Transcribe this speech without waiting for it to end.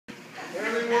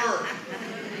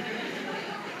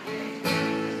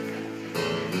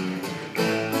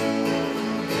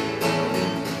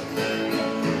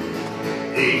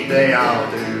day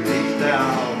I'll do, each day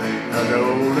I'll do a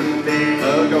golden day,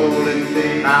 a golden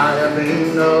day. I have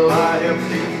been those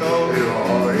Who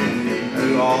are in need,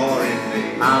 who are in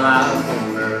need. my life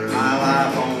on earth, My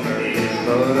life on earth is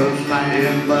but a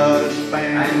span, is but a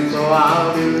span. and so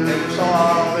I'll do, And so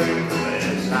I'll do the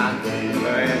best I can, the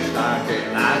best I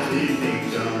can. life's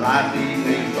evening sun, Life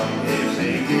evening sun is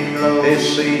sinking low,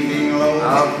 is sinking low.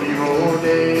 a few more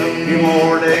days, A few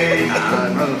more days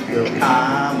I must go,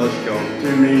 I must go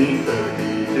to meet the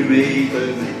need to meet the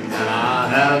need that I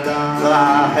have done, that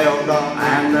I have done.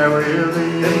 and there will be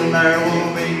And there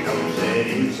will be no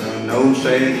setting sun, no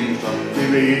setting sun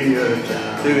to be a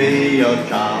child to be a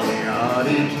child of God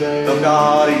each day. of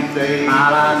God each day. My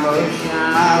light must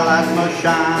shine My light must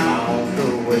shine along the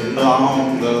way.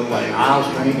 along the way. I'll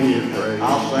sing His praise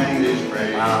I'll sing His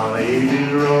praise while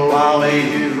ages roll, while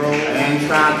ages roll, and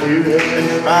try to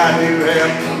help try to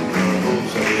help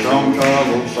some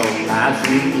troubled soul. life's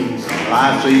evening sun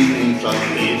Life's evening sun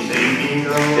is sinking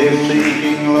low. is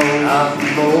sinking low. A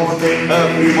few more days, A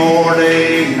few more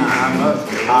days I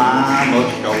must go I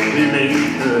must go to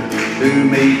meet the need to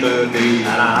meet the need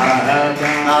that I have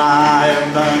done, I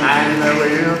have done. and there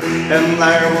will be And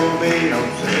there will be no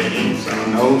setting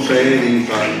sun. no setting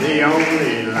sun. The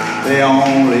only light The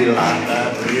only light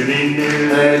that really do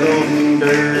that will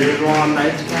endure is one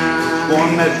that's kind,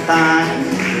 one that's kind,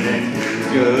 good and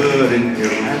pure, good and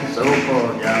pure. and so for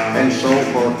God, And so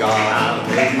for God I'll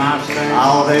take my stand.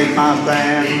 I'll take my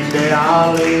stand. Each day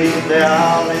I'll live Each day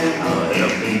I'll live a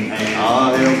helping hand.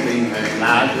 a helping hand.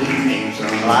 Life's evening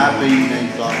sun Life evening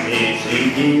sun is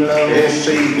sinking low. is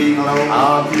sinking low.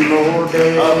 A few more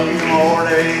days, A few more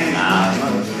days I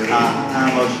must go I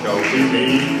must go to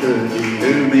meet the need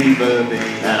to meet the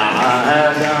need that I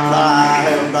have that done, I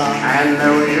have done. and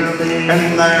there will be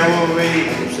And there will be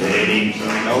no setting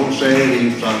sun. no setting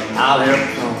sun. I'll help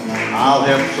someone I'll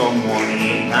help someone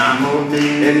in time of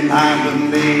need, in time of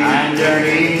need and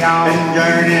journey on and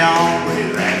journey on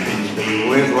with rapid speed,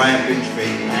 with rapid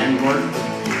speed and work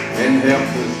and help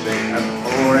the sick.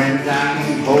 pouring time,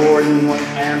 Pouring wind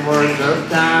and words of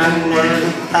time, and words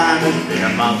of kindness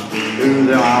there must be to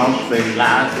the I'll speak.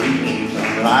 life's evening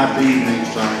sun Life evening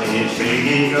sun is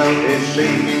sinking low. is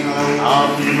sinking low.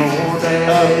 A few more A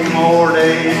days, few more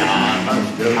days I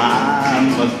must go I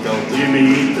must go to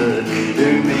meet the need to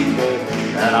meet the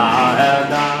need that I have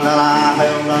done, that I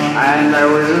have done. and there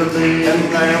will be And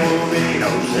there will be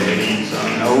no setting sun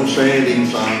no setting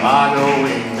sun while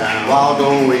going down while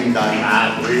going down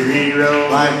like weary road.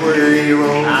 like weary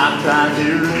road. I'm trying to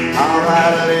live I'll try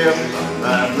to live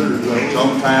traveler's road.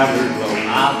 some traveler's road.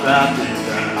 I'll try to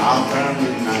turn I'll try to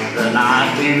night the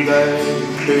night to day,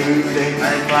 Tuesday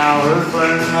and flowers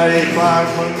bloom night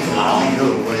flowers along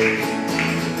the way.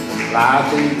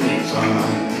 Life's evening sun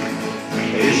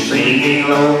is sinking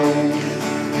low.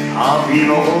 A few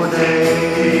more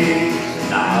days,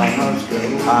 and I must go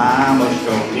I must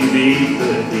go to meet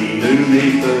the need to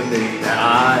meet the need that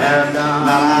I have that done,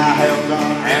 I have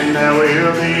done. and there will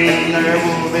And be there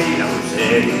will be no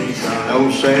setting sun, no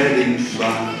setting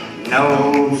sun.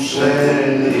 no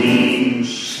setting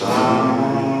sun.